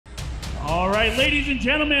right, ladies and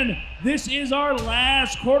gentlemen, this is our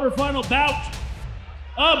last quarterfinal bout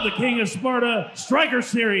of the King of Sparta Striker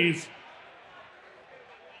Series.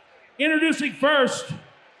 Introducing first,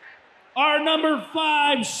 our number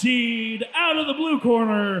 5 seed out of the blue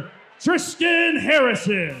corner, TRISTON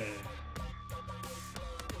Harrison.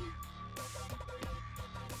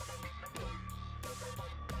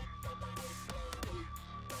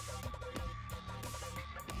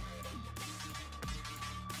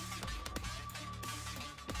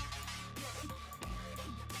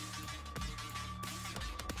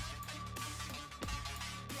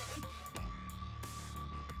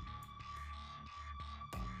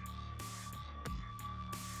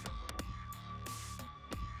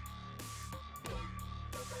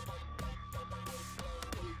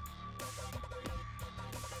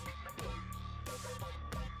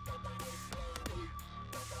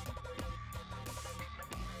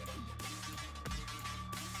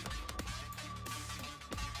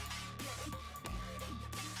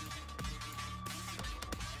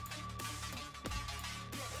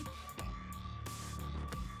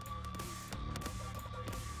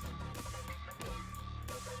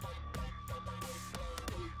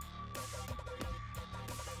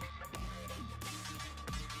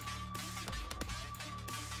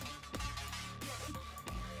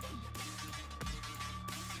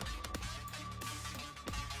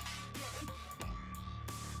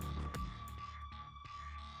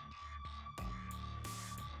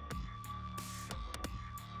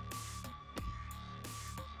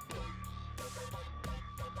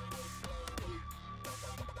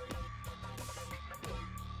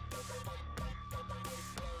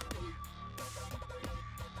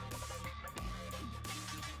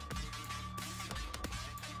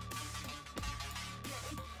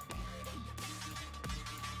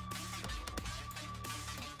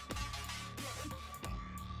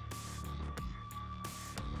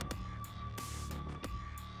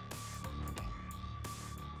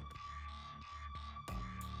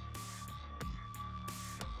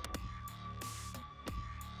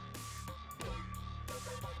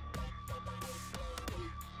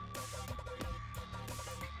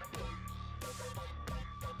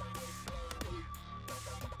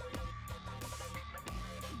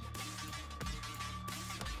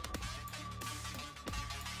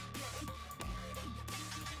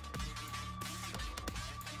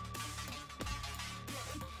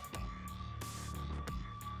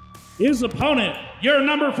 His opponent, your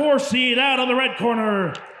number 4 seed out of the red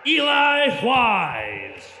corner, ELIE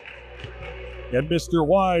Wise. And Mr.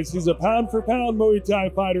 Wise, he's a pound-for-pound Muay Thai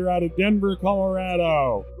fighter out of Denver,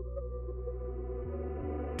 Colorado.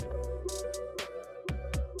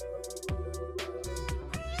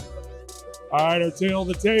 All right, our tail of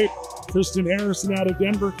the tape. TRISTON Harrison out of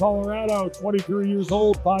Denver, Colorado, 23 years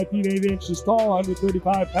old, 5 feet 8 inches tall,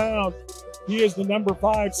 135 pounds. He is the number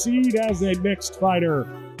 5 seed as a mixed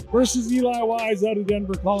fighter. Versus ELIE Wise out of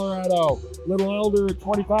Denver, Colorado. Little elder at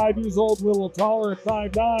 25 years old, little taller at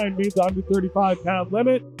 5'9", made the 135-pound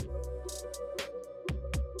limit.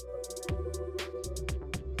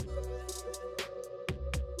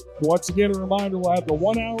 Once again, a reminder, we'll have the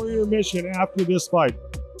 1-hour intermission after this fight.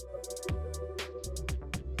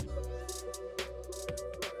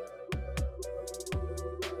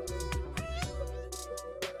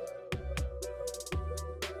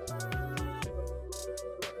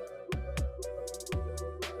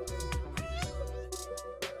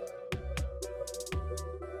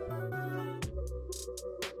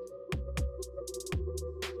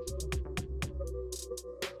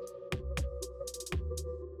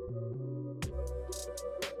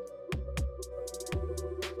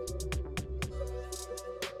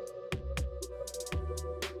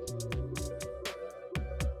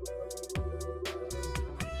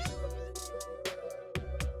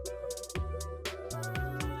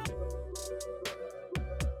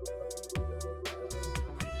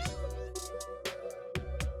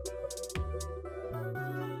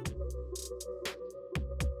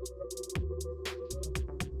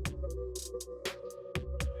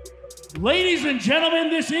 Ladies and gentlemen,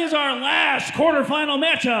 this is our last quarterfinal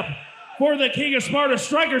matchup for the King of Sparta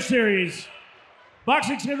Striker Series.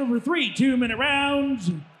 Boxing scheduled for 3 2-minute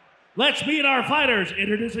rounds. Let's meet our fighters.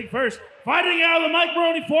 Introducing first, fighting out of the Mike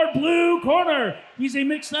Maroney Ford blue corner. He's a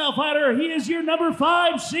mixed style fighter. He is your number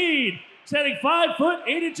 5 seed, standing 5 foot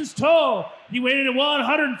 8 inches tall. He weighed in at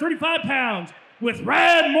 135 pounds with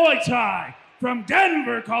red Muay Thai from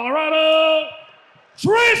Denver, Colorado,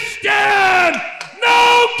 TRISTON,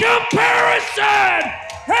 no comparison,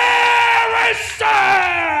 Harrison!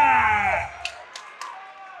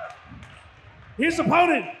 His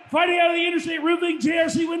opponent, fighting out of the Interstate Roofing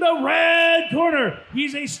JRC window, red corner.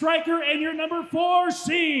 He's a striker and your number 4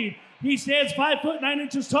 seed. He stands 5 foot 9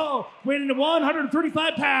 inches tall, weighing in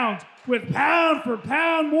 135 pounds, with pound for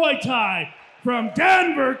pound Muay Thai. From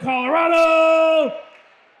Denver, Colorado,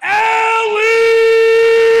 ELIE!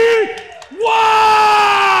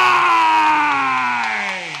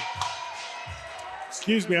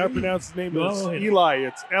 Excuse me, I pronounced the name as Eli.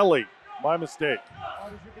 It's Ellie. My mistake.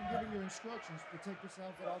 You've been giving you instructions. Protect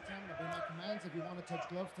yourself at all times. Obey my commands. If you want to touch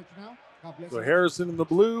gloves, touch now. God bless you. So Harrison in the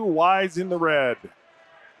blue, Wise in the red.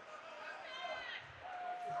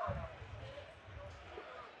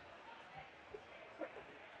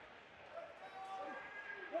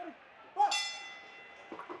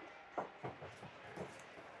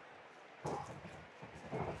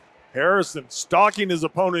 Harrison stalking his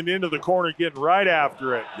opponent into the corner, getting right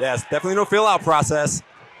after it. Yes, definitely no fill-out process.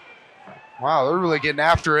 Wow, they're really getting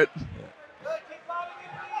after it.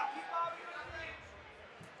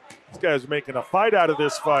 These guys are making a fight out of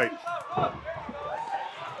this fight.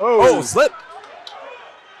 Oh, slip.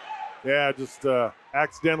 Yeah, just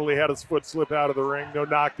accidentally had his foot slip out of the ring. No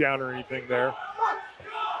knockdown or anything there.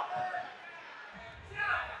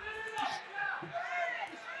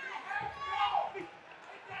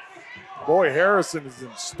 Boy, Harrison is in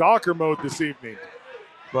stalker mode this evening.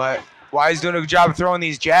 But Wise doing a good job of throwing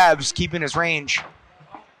these jabs, keeping his range.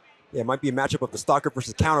 Yeah, it might be a matchup of the stalker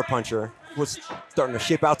versus counterpuncher. What's starting to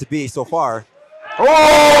shape out to be so far. Oh!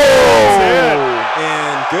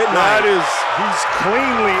 And good night. He's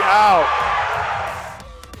cleanly out.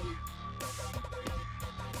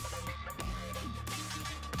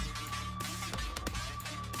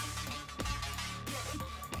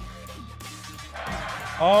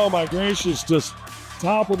 Oh my gracious, just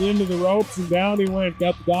toppled into the ropes and down he went.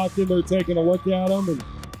 Got the doctor there taking a look at him. And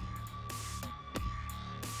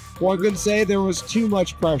one could say there was too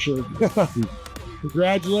much pressure.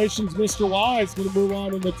 Congratulations, Mr. Wise, going to move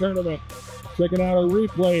on in the tournament. Checking out a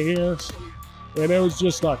replay here. And it was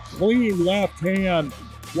just a clean left hand.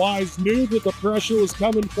 Wise knew that the pressure was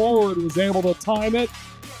coming forward, was able to time it.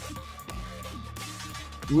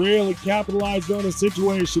 Really capitalized on a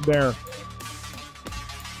situation there.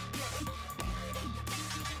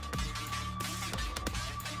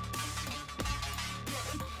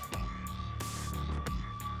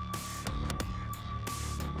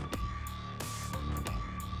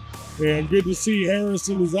 And good to see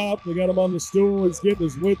Harrison is up. They got him on the stool. He's getting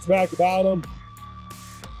his wits back about him.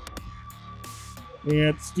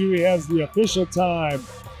 And Stewie has the official time.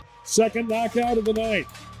 Second knockout of the night.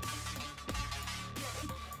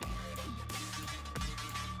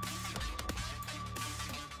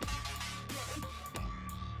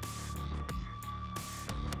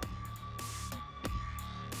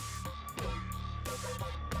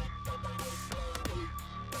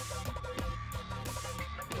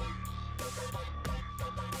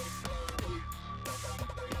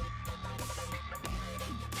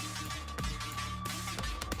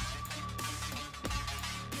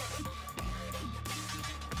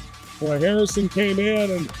 Boy, Harrison came in,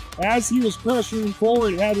 and as he was pressuring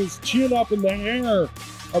forward, had his chin up in the air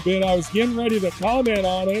a bit. I was getting ready to comment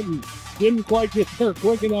on it and didn't quite get there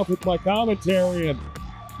quick enough with my commentary, and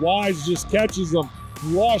Wise just catches him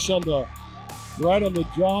flush on the right on the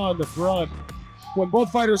jaw in the front. When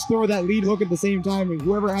both fighters throw that lead hook at the same time, and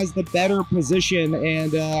whoever has the better position,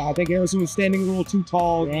 and I think Harrison was standing a little too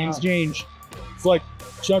tall in exchange. It's like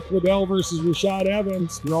Chuck Liddell versus Rashad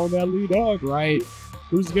Evans throwing that lead hook. Right.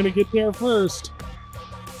 Who's going to get there first?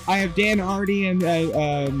 I have Dan Hardy and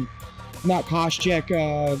not Koscheck.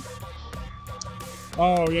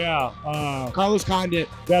 Oh, yeah. Carlos Condit.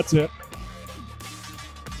 That's it.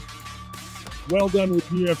 Well done with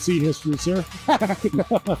UFC history, sir.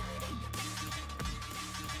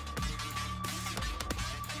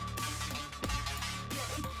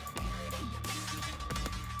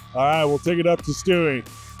 All right, we'll take it up to Stewie.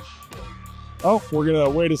 Oh, we're going to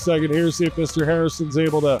wait a second here, see if Mr. Harrison's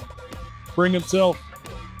able to bring himself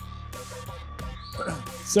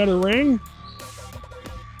center ring.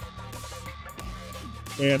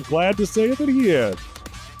 And glad to say that he is.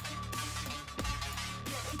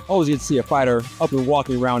 Always good to see a fighter up and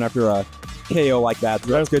walking around after a KO like that.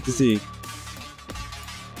 So that's good to see.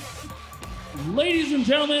 Ladies and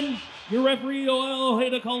gentlemen, your referee, Joel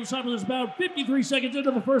Ojeda, called the There's about 53 seconds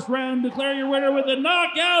into the first round. Declare your winner with a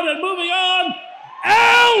knockout, and moving on,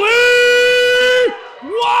 ELIE!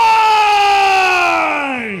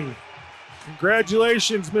 Wise!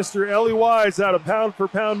 Congratulations, Mr. Ellie Wise, out of Pound for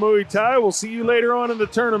Pound Muay Thai. We'll see you later on in the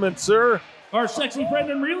tournament, sir. Our sexy friend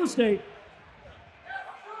in real estate.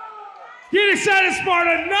 Get excited,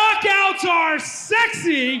 Sparta. Knockouts are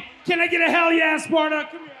sexy. Can I get a hell yeah, Sparta?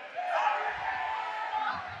 Come here.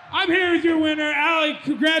 I'm here with your winner, Ali.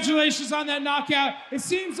 Congratulations on that knockout. It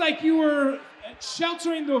seems like you were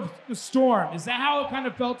sheltering the storm. Is that how it kind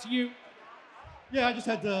of felt to you? Yeah, I just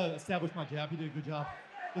had to establish my jab. He did a good job.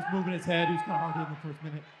 Just moving his head. He was kind of hard hit in the first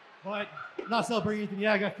minute. But not celebrating anything.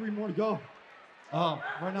 Yeah, I got 3 more to go.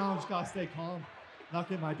 Right now, I just got to stay calm, not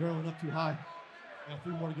get my adrenaline up too high. I got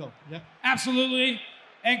 3 more to go. Yeah. Absolutely.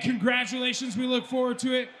 And congratulations. We look forward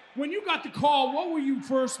to it. When you got the call, what were you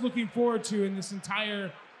first looking forward to in this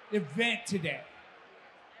entire event today?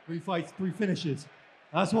 3 fights, 3 finishes.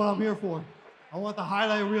 That's what I'm here for. I want the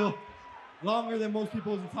highlight reel longer than most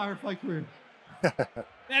people's entire fight career.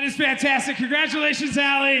 That is fantastic. Congratulations,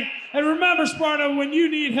 Ali. And remember, Sparta, when you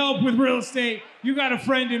need help with real estate, you got a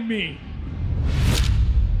friend in me.